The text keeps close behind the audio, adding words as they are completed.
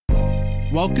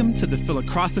Welcome to the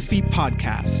Philocrosophy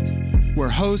Podcast, where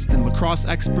host and lacrosse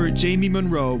expert Jamie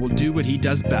Monroe will do what he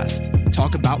does best,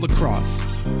 talk about lacrosse.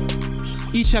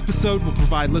 Each episode will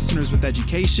provide listeners with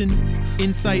education,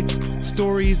 insights,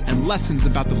 stories, and lessons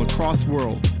about the lacrosse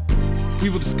world. We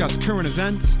will discuss current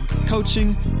events,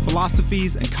 coaching,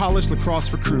 philosophies, and college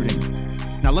lacrosse recruiting.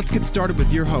 Now let's get started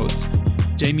with your host,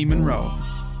 Jamie Monroe.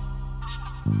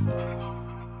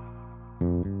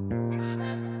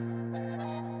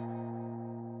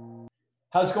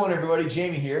 How's it going, everybody?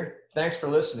 Jamie here. Thanks for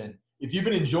listening. If you've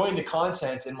been enjoying the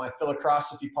content in my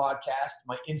Philocrosophy podcast,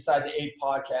 my Inside the Eight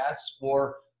podcasts,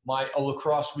 or my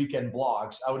Lacrosse Weekend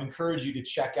blogs, I would encourage you to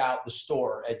check out the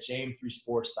store at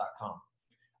jam3sports.com.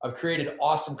 I've created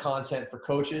awesome content for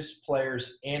coaches,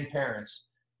 players, and parents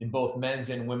in both men's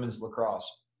and women's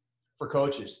lacrosse. For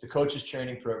coaches, the Coaches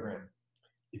Training Program.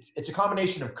 It's a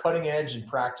combination of cutting edge and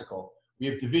practical. We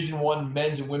have Division I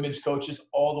men's and women's coaches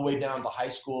all the way down to high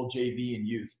school, JV, and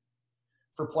youth.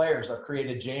 For players, I've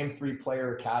created JM3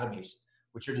 Player Academies,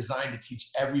 which are designed to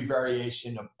teach every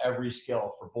variation of every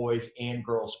skill for boys and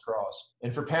girls lacrosse.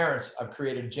 And for parents, I've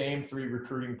created JM3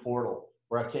 Recruiting Portal,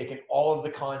 where I've taken all of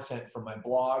the content from my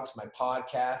blogs, my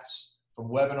podcasts, from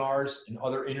webinars, and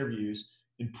other interviews,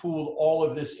 and pooled all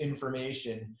of this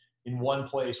information in one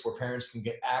place where parents can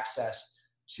get access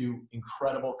to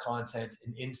incredible content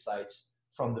and insights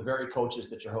from the very coaches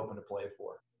that you're hoping to play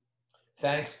for.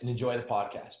 Thanks, and enjoy the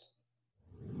podcast.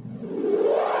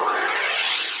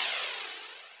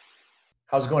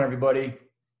 How's it going, everybody?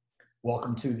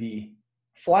 Welcome to the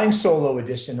flying solo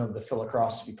edition of the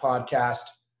Philocrosophy podcast.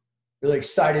 Really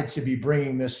excited to be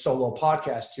bringing this solo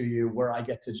podcast to you, where I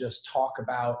get to just talk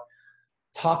about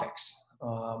topics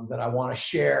that I want to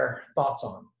share thoughts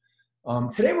on.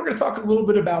 Today, we're going to talk a little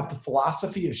bit about the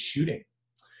philosophy of shooting.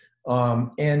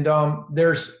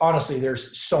 There's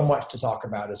so much to talk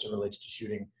about as it relates to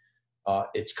shooting.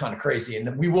 It's kind of crazy.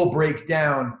 And we will break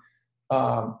down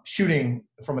shooting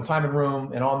from a time and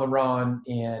room and on the run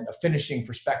and a finishing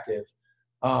perspective.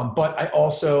 But I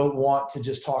also want to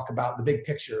just talk about the big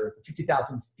picture, the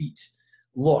 50,000 feet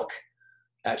look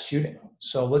at shooting.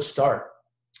 So let's start.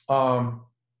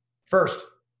 First,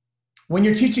 when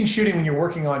you're teaching shooting, when you're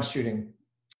working on shooting,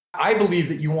 I believe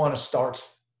that you want to start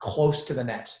close to the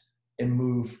net and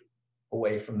move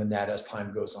away from the net as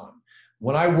time goes on.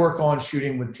 When I work on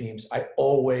shooting with teams, I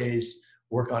always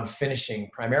work on finishing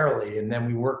primarily, and then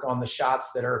we work on the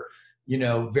shots that are,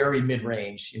 very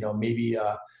mid-range, maybe,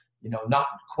 not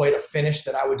quite a finish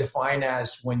that I would define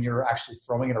as when you're actually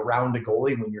throwing it around the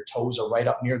goalie, when your toes are right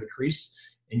up near the crease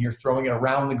and you're throwing it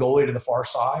around the goalie to the far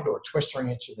side or twisting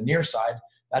it to the near side.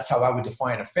 That's how I would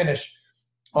define a finish.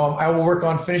 I will work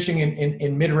on finishing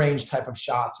in mid-range type of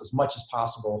shots as much as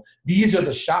possible. These are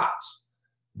the shots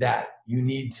that you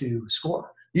need to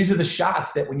score. These are the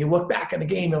shots that when you look back in the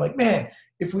game, you're like, man,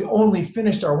 if we only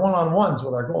finished our one-on-ones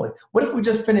with our goalie, what if we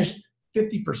just finished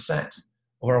 50%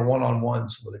 of our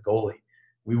one-on-ones with a goalie?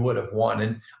 We would have won.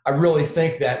 And I really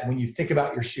think that when you think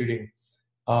about your shooting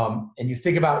and you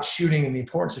think about shooting and the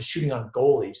importance of shooting on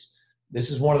goalies, this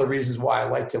is one of the reasons why I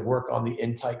like to work on the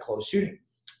in-tight close shooting.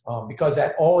 Because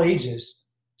at all ages,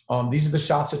 these are the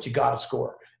shots that you got to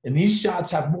score. And these shots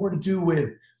have more to do with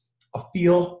a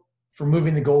feel for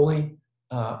moving the goalie,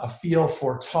 a feel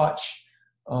for touch,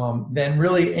 than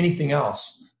really anything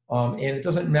else. And it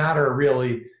doesn't matter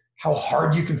really how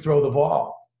hard you can throw the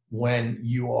ball when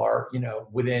you are,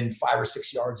 within 5 or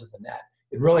 6 yards of the net.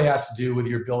 It really has to do with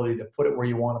your ability to put it where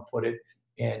you want to put it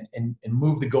and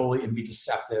move the goalie and be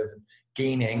deceptive and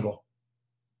gain angle.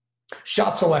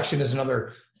 Shot selection is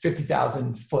another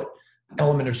 50,000 foot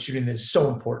element of shooting that is so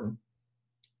important.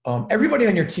 Everybody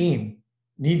on your team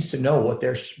needs to know what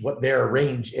their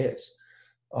range is.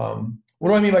 What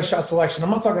do I mean by shot selection? I'm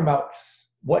not talking about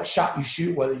what shot you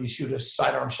shoot, whether you shoot a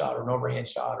sidearm shot or an overhand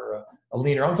shot or a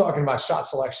leaner. I'm talking about shot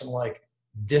selection like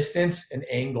distance and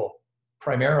angle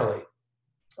primarily.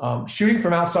 Shooting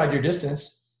from outside your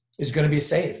distance is going to be a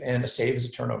save, and a save is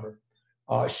a turnover.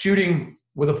 Shooting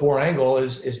with a poor angle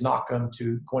is not going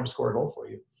to score a goal for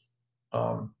you.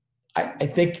 I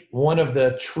think one of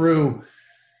the true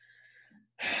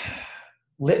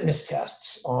litmus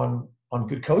tests on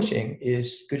good coaching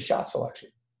is good shot selection.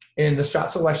 And the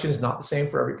shot selection is not the same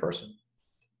for every person.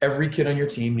 Every kid on your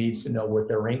team needs to know what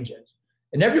their range is.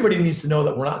 And everybody needs to know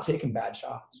that we're not taking bad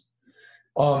shots.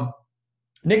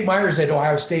 Nick Myers at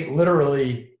Ohio State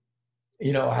literally,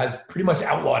 has pretty much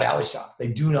outlawed alley shots. They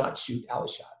do not shoot alley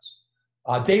shots.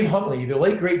 Dave Huntley, the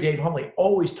late great Dave Huntley,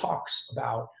 always talks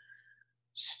about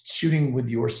shooting with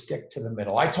your stick to the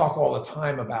middle. I talk all the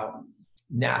time about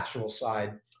natural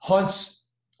side. Hunt's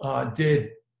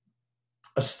did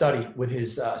a study with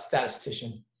his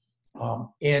statistician.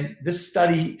 And this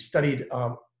study studied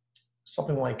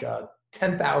something like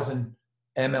 10,000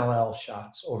 MLL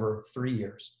shots over 3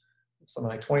 years, something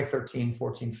like 2013,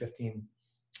 14, 15,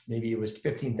 maybe it was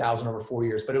 15,000 over 4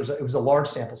 years, but it was a large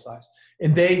sample size.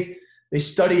 And they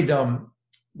studied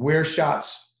where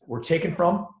shots were taken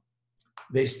from.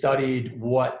 They studied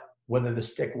whether the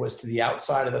stick was to the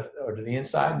outside or to the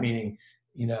inside, meaning,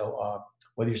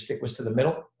 whether your stick was to the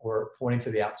middle or pointing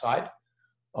to the outside.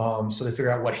 So they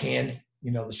figure out what hand,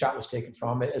 the shot was taken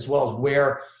from, as well as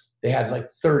where they had like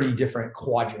 30 different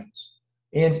quadrants.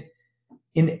 And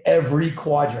in every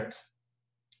quadrant,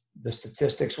 the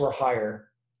statistics were higher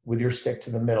with your stick to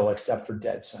the middle, except for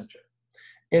dead center.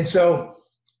 And so,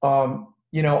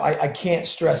 I can't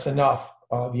stress enough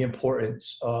the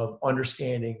importance of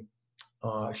understanding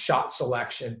shot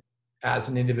selection as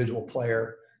an individual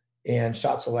player and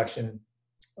shot selection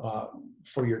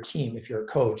for your team if you're a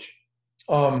coach.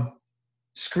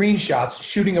 Screenshots,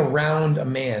 shooting around a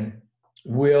man,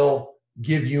 will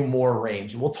give you more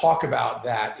range. And we'll talk about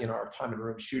that in our time in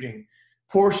room shooting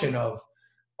portion of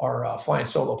our Flying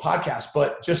Solo podcast.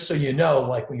 But just so you know,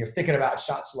 like when you're thinking about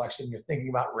shot selection, you're thinking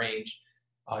about range,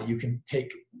 you can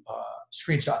take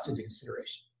screenshots into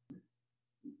consideration.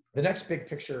 The next big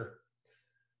picture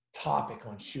topic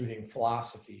on shooting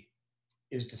philosophy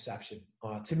is deception.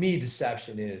 To me,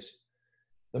 deception is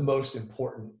the most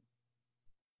important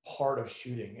part of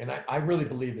shooting. And I really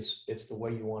believe it's the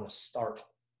way you want to start.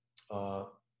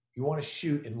 You want to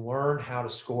shoot and learn how to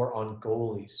score on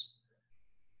goalies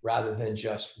rather than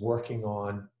just working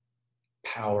on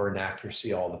power and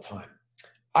accuracy all the time.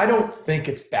 I don't think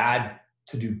it's bad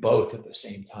to do both at the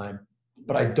same time,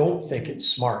 but I don't think it's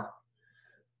smart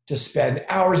to spend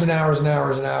hours and hours and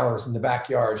hours and hours in the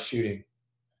backyard shooting,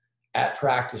 at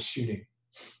practice shooting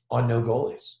on no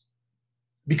goalies.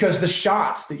 Because the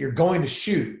shots that you're going to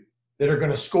shoot that are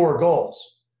going to score goals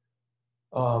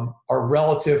are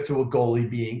relative to a goalie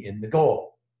being in the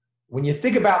goal. When you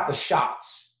think about the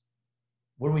shots,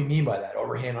 what do we mean by that?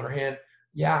 Overhand, underhand?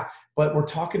 Yeah, but we're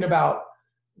talking about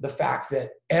the fact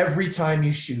that every time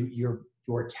you shoot, you're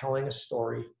telling a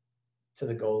story to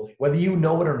the goalie, whether you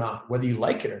know it or not, whether you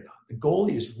like it or not. The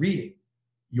goalie is reading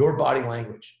your body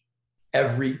language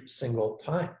every single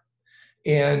time.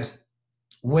 And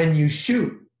when you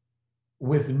shoot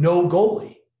with no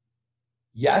goalie,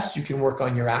 yes, you can work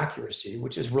on your accuracy,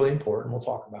 which is really important. We'll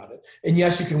talk about it. And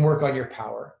yes, you can work on your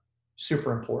power.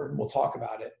 Super important. We'll talk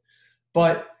about it.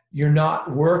 But you're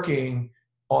not working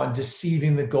on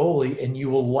deceiving the goalie, and you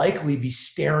will likely be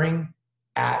staring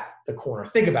at the corner.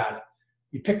 Think about it.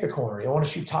 You pick the corner. You want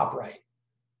to shoot top right.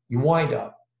 You wind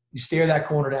up. You stare that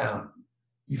corner down.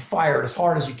 You fire it as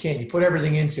hard as you can. You put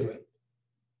everything into it.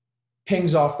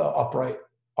 Pings off the upright,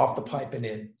 off the pipe and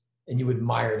in, and you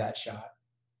admire that shot.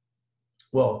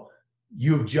 Well,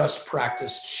 you've just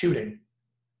practiced shooting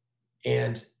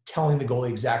and telling the goalie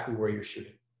exactly where you're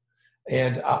shooting.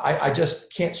 And I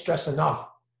just can't stress enough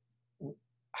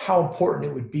how important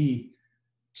it would be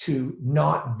to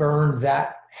not burn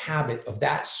that habit of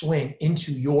that swing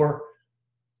into your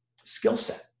skill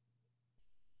set.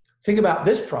 Think about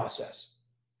this process.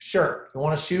 Sure, you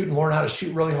want to shoot and learn how to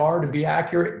shoot really hard and be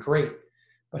accurate, great.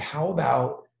 But how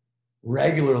about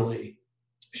regularly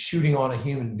shooting on a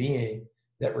human being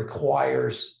that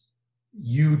requires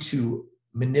you to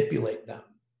manipulate them,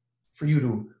 for you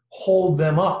to hold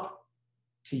them up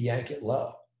to yank it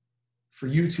low, for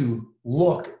you to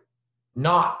look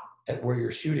not at where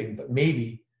you're shooting, but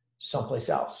maybe someplace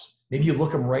else. Maybe you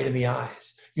look them right in the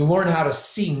eyes. You learn how to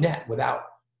see net without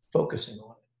focusing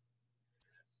on it.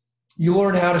 You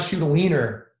learn how to shoot a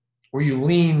leaner where you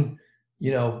lean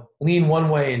one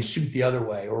way and shoot the other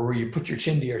way, or where you put your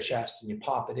chin to your chest and you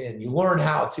pop it in. You learn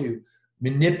how to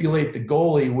manipulate the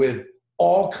goalie with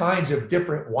all kinds of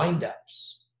different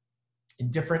windups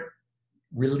and different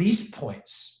release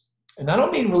points. And I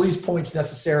don't mean release points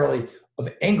necessarily of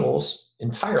angles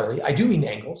entirely. I do mean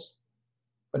angles,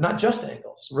 but not just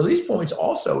angles. Release points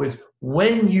also is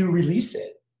when you release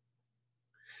it.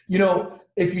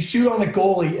 If you shoot on a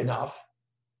goalie enough,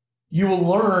 you will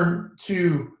learn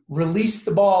to release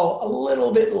the ball a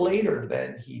little bit later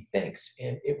than he thinks,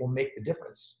 and it will make the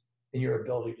difference in your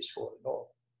ability to score the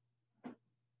goal.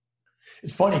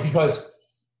 It's funny because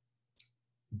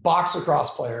box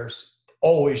lacrosse players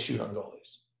always shoot on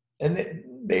goalies. And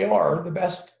they are the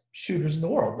best shooters in the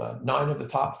world. 9 of the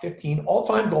top 15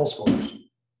 all-time goal scorers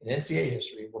in NCAA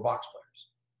history were box players.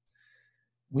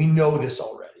 We know this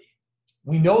already.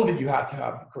 We know that you have to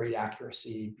have great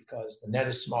accuracy because the net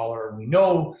is smaller. And we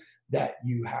know that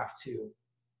you have to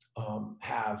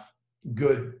have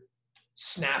good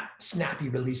snappy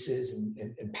releases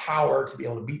and power to be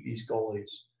able to beat these goalies.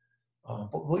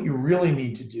 But what you really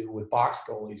need to do with box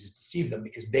goalies is deceive them,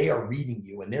 because they are reading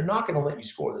you and they're not going to let you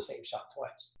score the same shot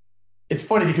twice. It's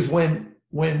funny because when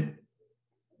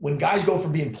guys go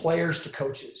from being players to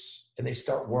coaches and they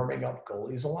start warming up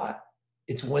goalies a lot,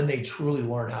 it's when they truly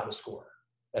learn how to score.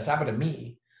 That's happened to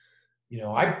me.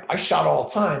 I shot all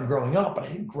the time growing up, but I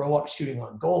didn't grow up shooting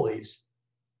on goalies.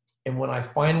 And when I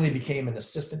finally became an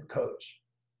assistant coach,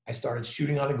 I started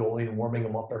shooting on a goalie and warming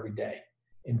them up every day.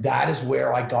 And that is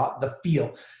where I got the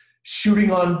feel.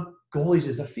 Shooting on goalies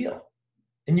is a feel.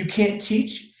 And you can't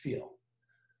teach feel.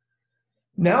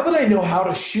 Now that I know how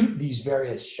to shoot these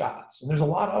various shots, and there's a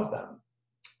lot of them,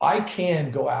 I can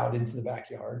go out into the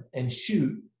backyard and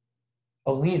shoot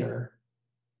a leaner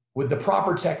with the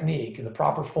proper technique and the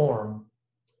proper form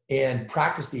and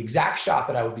practice the exact shot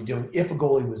that I would be doing if a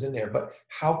goalie was in there. But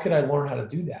how could I learn how to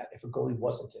do that if a goalie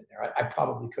wasn't in there? I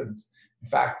probably couldn't. In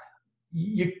fact,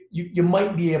 you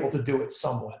might be able to do it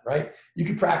somewhat, right? You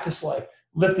could practice like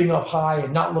lifting up high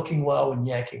and not looking low and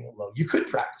yanking it low. You could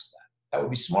practice that. That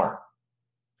would be smart.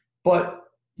 But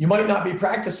you might not be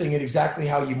practicing it exactly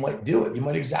how you might do it. You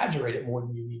might exaggerate it more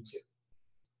than you need to.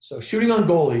 So shooting on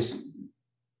goalies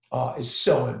is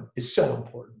so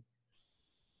important.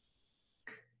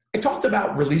 I talked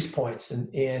about release points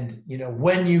and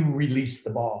when you release the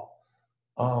ball,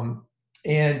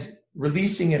 and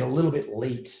releasing it a little bit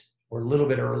late or a little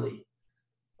bit early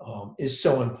is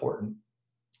so important.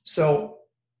 So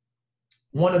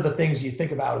one of the things you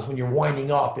think about is when you're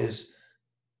winding up is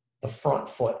the front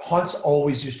foot. Hunts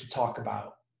always used to talk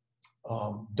about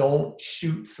don't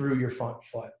shoot through your front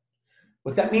foot.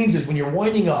 What that means is when you're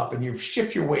winding up and you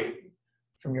shift your weight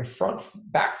from your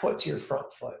back foot to your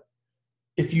front foot,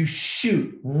 if you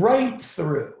shoot right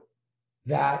through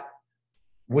that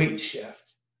weight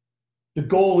shift, the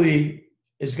goalie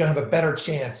is going to have a better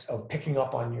chance of picking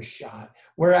up on your shot.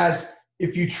 Whereas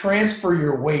if you transfer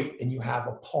your weight and you have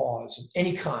a pause of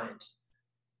any kind,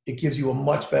 it gives you a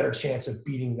much better chance of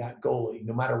beating that goalie,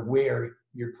 no matter where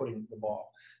you're putting the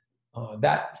ball.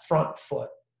 That front foot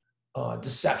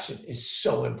deception is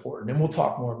so important, and we'll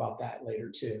talk more about that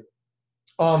later too.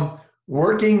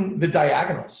 Working the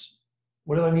diagonals.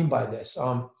 What do I mean by this?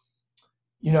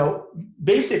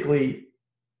 Basically,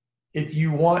 if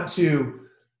you want to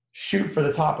shoot for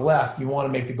the top left, you want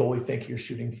to make the goalie think you're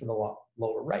shooting for the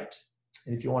lower right.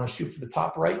 And if you want to shoot for the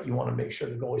top right, you want to make sure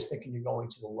the goalie's thinking you're going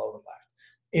to the lower left.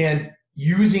 And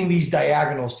using these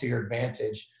diagonals to your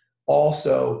advantage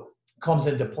also comes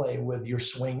into play with your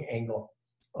swing angle.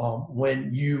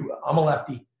 I'm a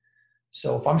lefty,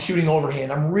 so if I'm shooting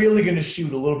overhand, I'm really going to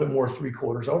shoot a little bit more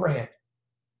 3/4 overhand,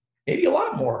 maybe a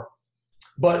lot more.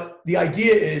 But the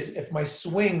idea is if my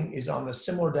swing is on the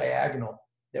similar diagonal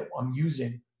that I'm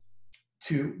using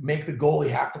to make the goalie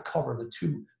have to cover the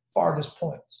two farthest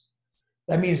points,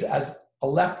 that means as a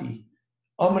lefty,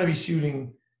 I'm going to be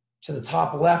shooting to the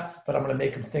top left, but I'm going to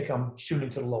make him think I'm shooting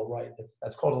to the low right.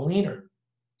 That's called a leaner.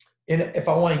 And if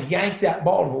I want to yank that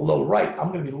ball to the low right,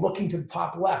 I'm going to be looking to the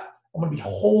top left. I'm going to be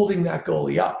holding that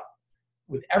goalie up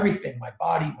with everything, my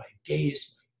body, my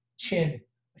gaze, my chin,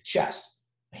 my chest,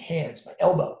 my hands, my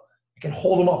elbow. I can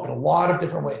hold him up in a lot of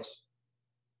different ways.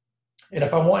 And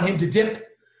if I want him to dip,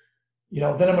 then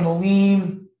I'm going to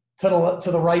lean to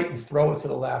the right and throw it to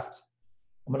the left.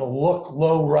 I'm going to look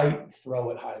low right and throw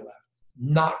it high left.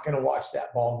 Not going to watch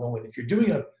that ball go in. If you're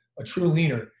doing a true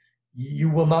leaner, you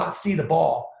will not see the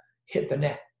ball hit the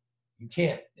net. You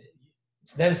can't.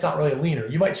 Then it's not really a leaner.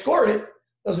 You might score it.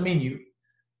 Doesn't mean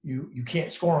you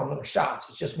can't score on other shots.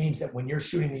 It just means that when you're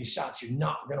shooting these shots, you're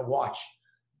not going to watch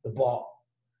the ball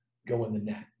go in the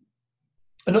net.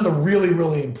 Another really,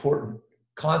 really important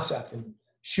concept in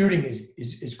shooting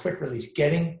is quick release,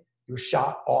 getting your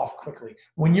shot off quickly.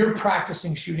 When you're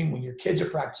practicing shooting, when your kids are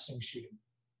practicing shooting,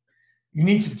 you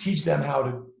need to teach them how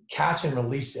to catch and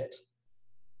release it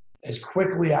as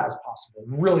quickly as possible,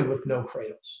 really with no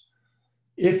cradles.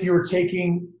 If you're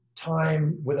taking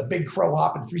time with a big crow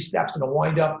hop and 3 steps and a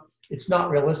wind up, it's not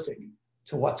realistic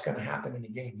to what's going to happen in a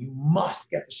game. You must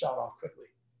get the shot off quickly.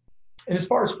 And as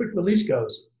far as quick release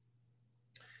goes,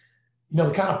 the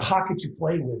kind of pocket you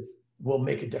play with will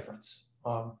make a difference.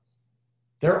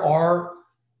 There are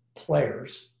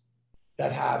players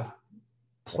that have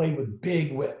played with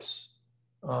big whips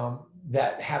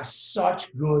that have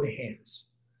such good hands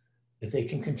that they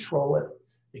can control it,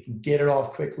 they can get it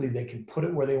off quickly, they can put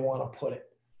it where they want to put it.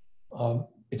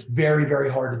 It's very,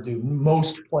 very hard to do.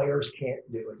 Most players can't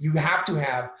do it. You have to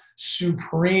have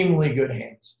supremely good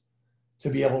hands to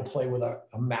be able to play with a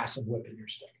massive whip in your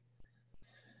stick.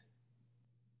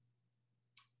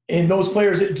 And those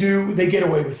players that do, they get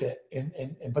away with it.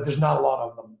 But there's not a lot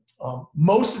of them.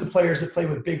 Most of the players that play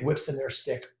with big whips in their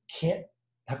stick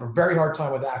have a very hard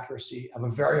time with accuracy, have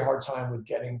a very hard time with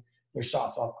getting their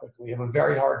shots off quickly, have a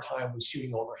very hard time with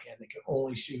shooting overhand. They can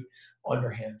only shoot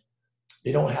underhand.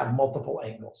 They don't have multiple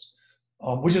angles,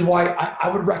 which is why I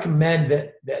would recommend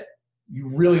that you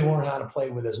really learn how to play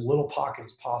with as little pocket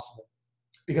as possible,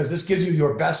 because this gives you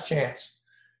your best chance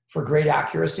for great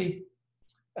accuracy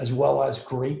as well as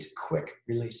great quick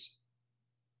release.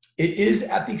 It is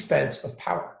at the expense of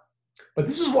power. But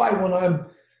this is why when I'm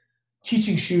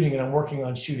teaching shooting and I'm working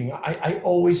on shooting, I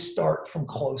always start from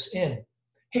close in.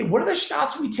 Hey, what are the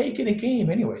shots we take in a game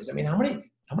anyways? I mean, how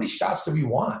many shots do we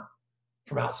want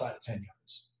from outside of 10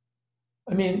 yards?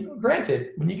 I mean,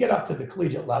 granted, when you get up to the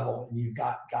collegiate level and you've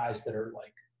got guys that are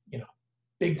like,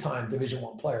 big time Division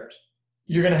I players,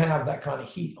 you're going to have that kind of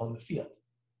heat on the field.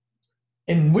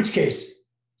 In which case,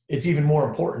 it's even more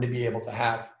important to be able to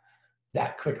have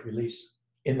that quick release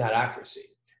in that accuracy.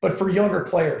 But for younger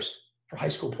players, for high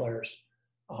school players,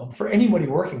 for anybody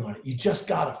working on it, you just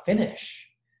got to finish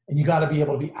and you got to be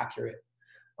able to be accurate.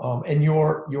 And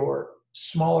your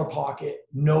smaller pocket,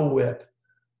 no whip,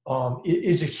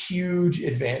 is a huge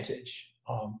advantage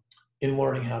in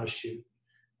learning how to shoot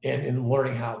and in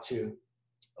learning how to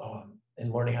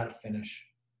finish.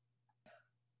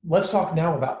 Let's talk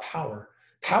now about power.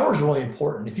 Power is really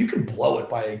important. If you can blow it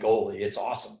by a goalie, it's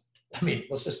awesome. I mean,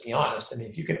 let's just be honest. I mean,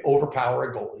 if you can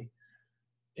overpower a goalie,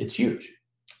 it's huge.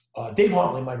 Dave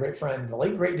Huntley, my great friend, the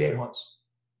late, great Dave Hunts,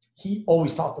 he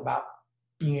always talked about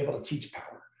being able to teach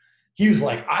power. He was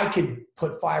like, I could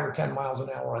put 5 or 10 miles an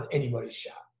hour on anybody's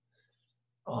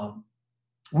shot.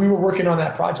 We were working on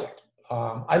that project.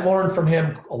 I learned from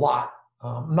him a lot.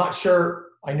 I'm not sure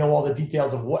I know all the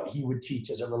details of what he would teach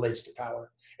as it relates to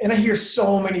power. And I hear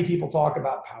so many people talk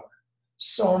about power.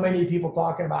 So many people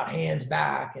talking about hands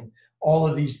back and all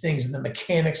of these things and the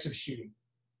mechanics of shooting.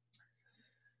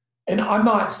 And I'm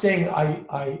not saying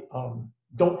I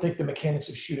don't think the mechanics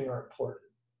of shooting are important.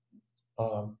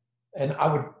 And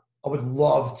I would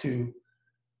love to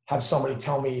have somebody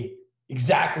tell me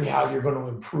exactly how you're going to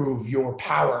improve your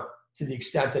power to the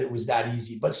extent that it was that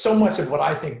easy. But so much of what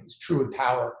I think is true with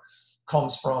power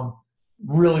comes from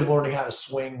really learning how to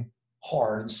swing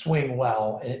hard and swing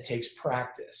well, and it takes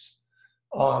practice.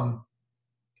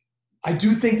 I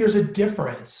do think there's a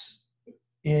difference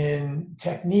in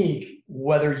technique,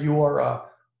 whether you are a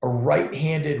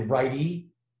right-handed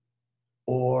righty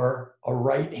or a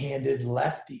right-handed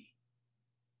lefty.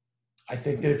 I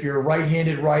think that if you're a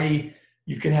right-handed righty,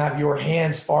 you can have your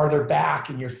hands farther back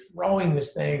and you're throwing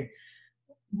this thing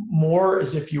more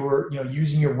as if you were,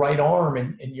 using your right arm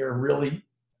and you're really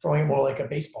throwing it more like a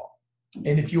baseball.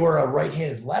 And if you are a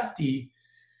right-handed lefty,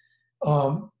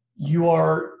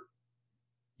 you're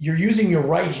using your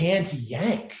right hand to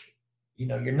yank.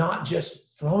 You're not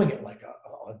just throwing it like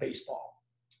a baseball.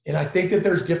 And I think that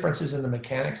there's differences in the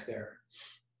mechanics there.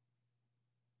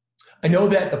 I know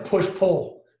that the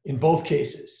push-pull in both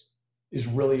cases is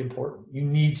really important. You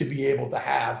need to be able to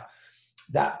have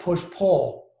that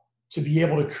push-pull to be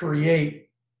able to create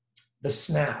the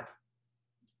snap.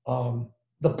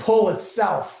 The pull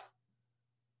itself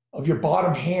of your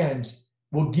bottom hand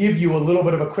will give you a little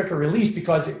bit of a quicker release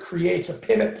because it creates a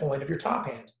pivot point of your top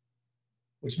hand,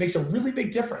 which makes a really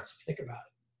big difference if you think about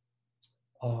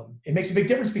it. It makes a big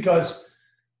difference because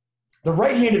the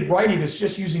right-handed righty that's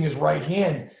just using his right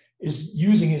hand is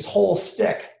using his whole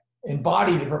stick and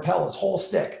body to propel his whole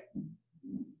stick.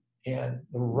 And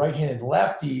the right-handed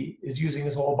lefty is using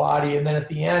his whole body. And then at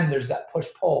the end, there's that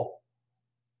push-pull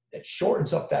that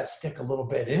shortens up that stick a little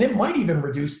bit. And it might even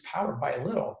reduce power by a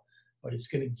little, but it's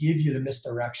going to give you the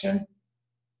misdirection,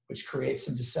 which creates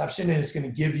some deception, and it's going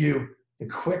to give you the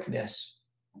quickness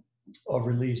of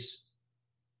release.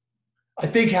 I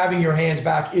think having your hands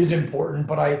back is important,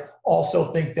 but I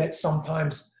also think that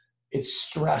sometimes it's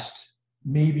stressed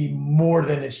maybe more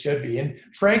than it should be. And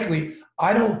frankly,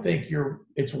 I don't think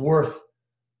it's worth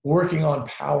working on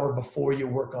power before you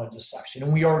work on deception.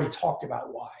 And we already talked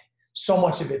about why. So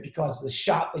much of it because the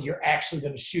shot that you're actually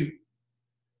going to shoot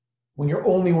when you're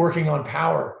only working on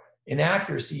power and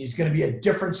accuracy is going to be a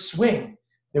different swing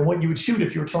than what you would shoot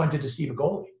if you were trying to deceive a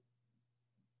goalie.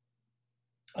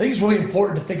 I think it's really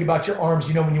important to think about your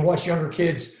arms. When you watch younger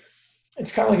kids,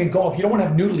 it's kind of like in golf. You don't want to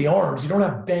have noodly arms. You don't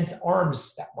have bent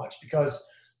arms that much because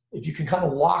if you can kind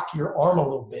of lock your arm a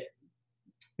little bit,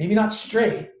 maybe not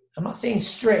straight. I'm not saying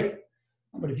straight,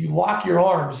 but if you lock your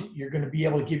arms, you're going to be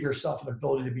able to give yourself an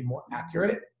ability to be more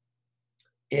accurate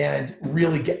and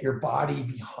really get your body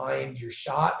behind your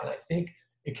shot. And I think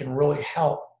it can really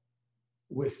help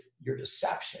with your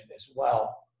deception as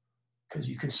well. because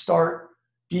you can start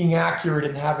being accurate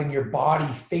and having your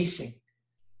body facing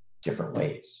different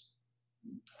ways.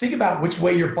 Think about which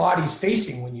way your body's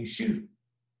facing when you shoot.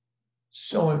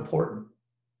 So important.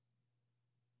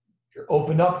 If you're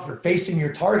open up, if you're facing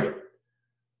your target,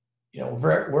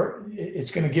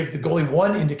 it's going to give the goalie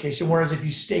one indication, whereas if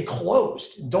you stay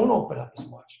closed and don't open up as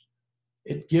much,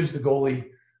 it gives the goalie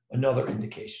another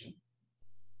indication.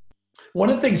 One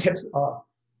of the things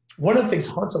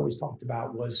Hunt's always talked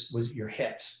about was your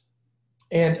hips.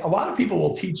 And a lot of people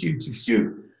will teach you to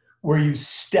shoot where you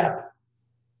step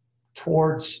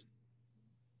towards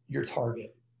your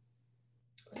target,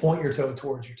 point your toe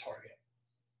towards your target.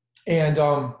 And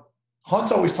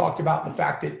Hunt's always talked about the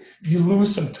fact that you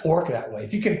lose some torque that way.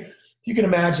 If you can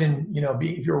imagine,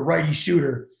 if you're a righty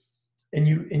shooter and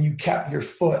you kept your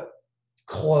foot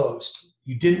closed,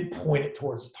 you didn't point it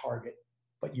towards the target,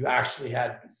 but you actually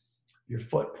had your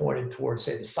foot pointed towards,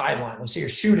 say, the sideline. Let's say you're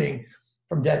shooting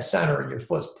from dead center and your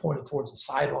foot's pointed towards the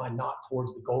sideline, not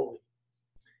towards the goalie.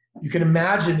 You can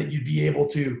imagine that you'd be able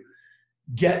to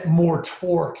get more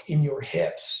torque in your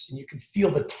hips, and you can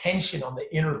feel the tension on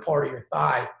the inner part of your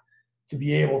thigh to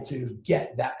be able to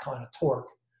get that kind of torque.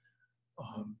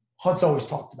 Hunt's always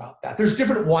talked about that. There's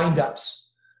different windups.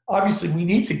 Obviously, we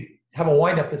need to have a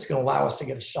windup that's going to allow us to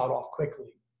get a shot off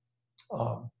quickly.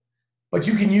 But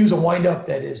you can use a windup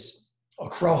that is a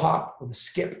crow hop with a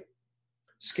skip.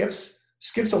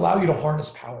 Skips allow you to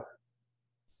harness power.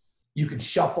 You can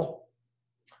shuffle.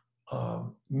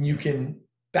 You can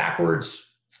backwards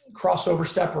crossover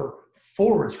step or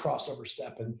forwards crossover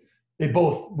step, and they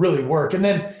both really work. And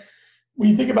then when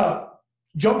you think about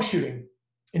jump shooting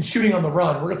and shooting on the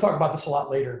run, we're going to talk about this a lot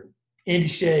later. Andy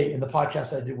Shea, in the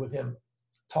podcast I did with him,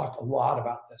 talked a lot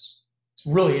about this. It's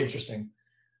really interesting.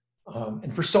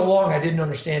 And for so long, I didn't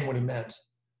understand what he meant,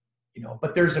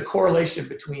 but there's a correlation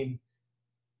between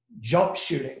jump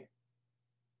shooting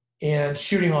and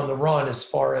shooting on the run as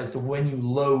far as when you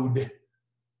load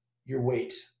your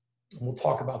weight. And we'll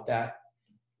talk about that.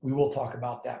 We will talk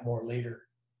about that more later.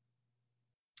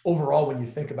 Overall, when you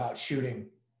think about shooting,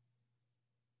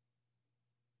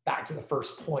 back to the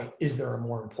first point, is there a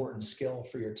more important skill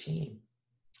for your team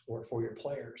or for your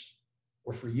players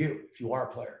or for you if you are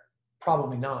a player?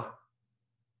 Probably not.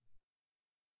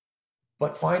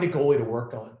 But find a goalie to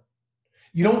work on.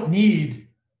 You don't need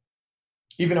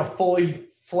even a fully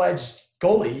fledged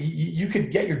goalie. You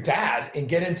could get your dad and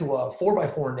get into a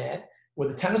 4x4 net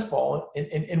with a tennis ball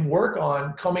and work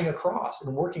on coming across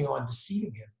and working on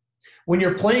deceiving him. When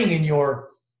you're playing in your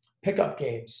pickup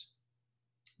games,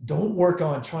 don't work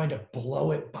on trying to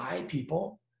blow it by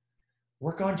people.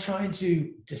 Work on trying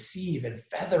to deceive and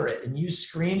feather it and use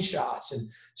screenshots and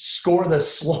score the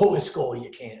slowest goal you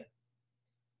can.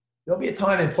 There'll be a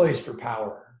time and place for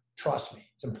power. Trust me,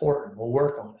 it's important. We'll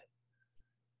work on it.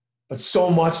 But so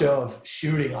much of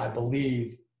shooting, I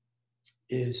believe,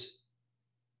 is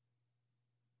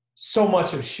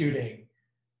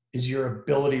your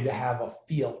ability to have a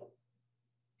feel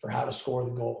for how to score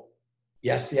the goal.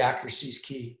 Yes, the accuracy is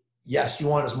key. Yes, you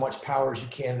want as much power as you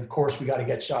can. Of course, we got to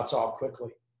get shots off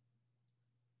quickly.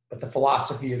 But the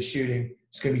philosophy of shooting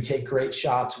is going to be take great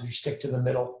shots with your stick to the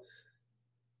middle.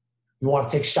 We want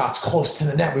to take shots close to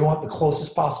the net. We want the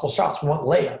closest possible shots. We want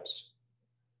layups.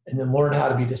 And then learn how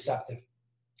to be deceptive.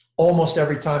 Almost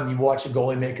every time you watch a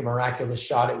goalie make a miraculous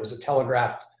shot, it was a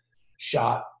telegraphed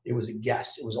shot. It was a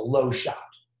guess. It was a low shot.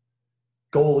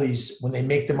 Goalies, when they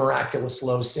make the miraculous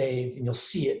low save, and you'll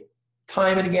see it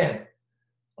time and again,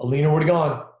 Alina would have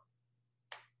gone.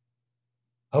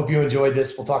 I hope you enjoyed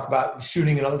this. We'll talk about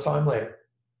shooting another time later.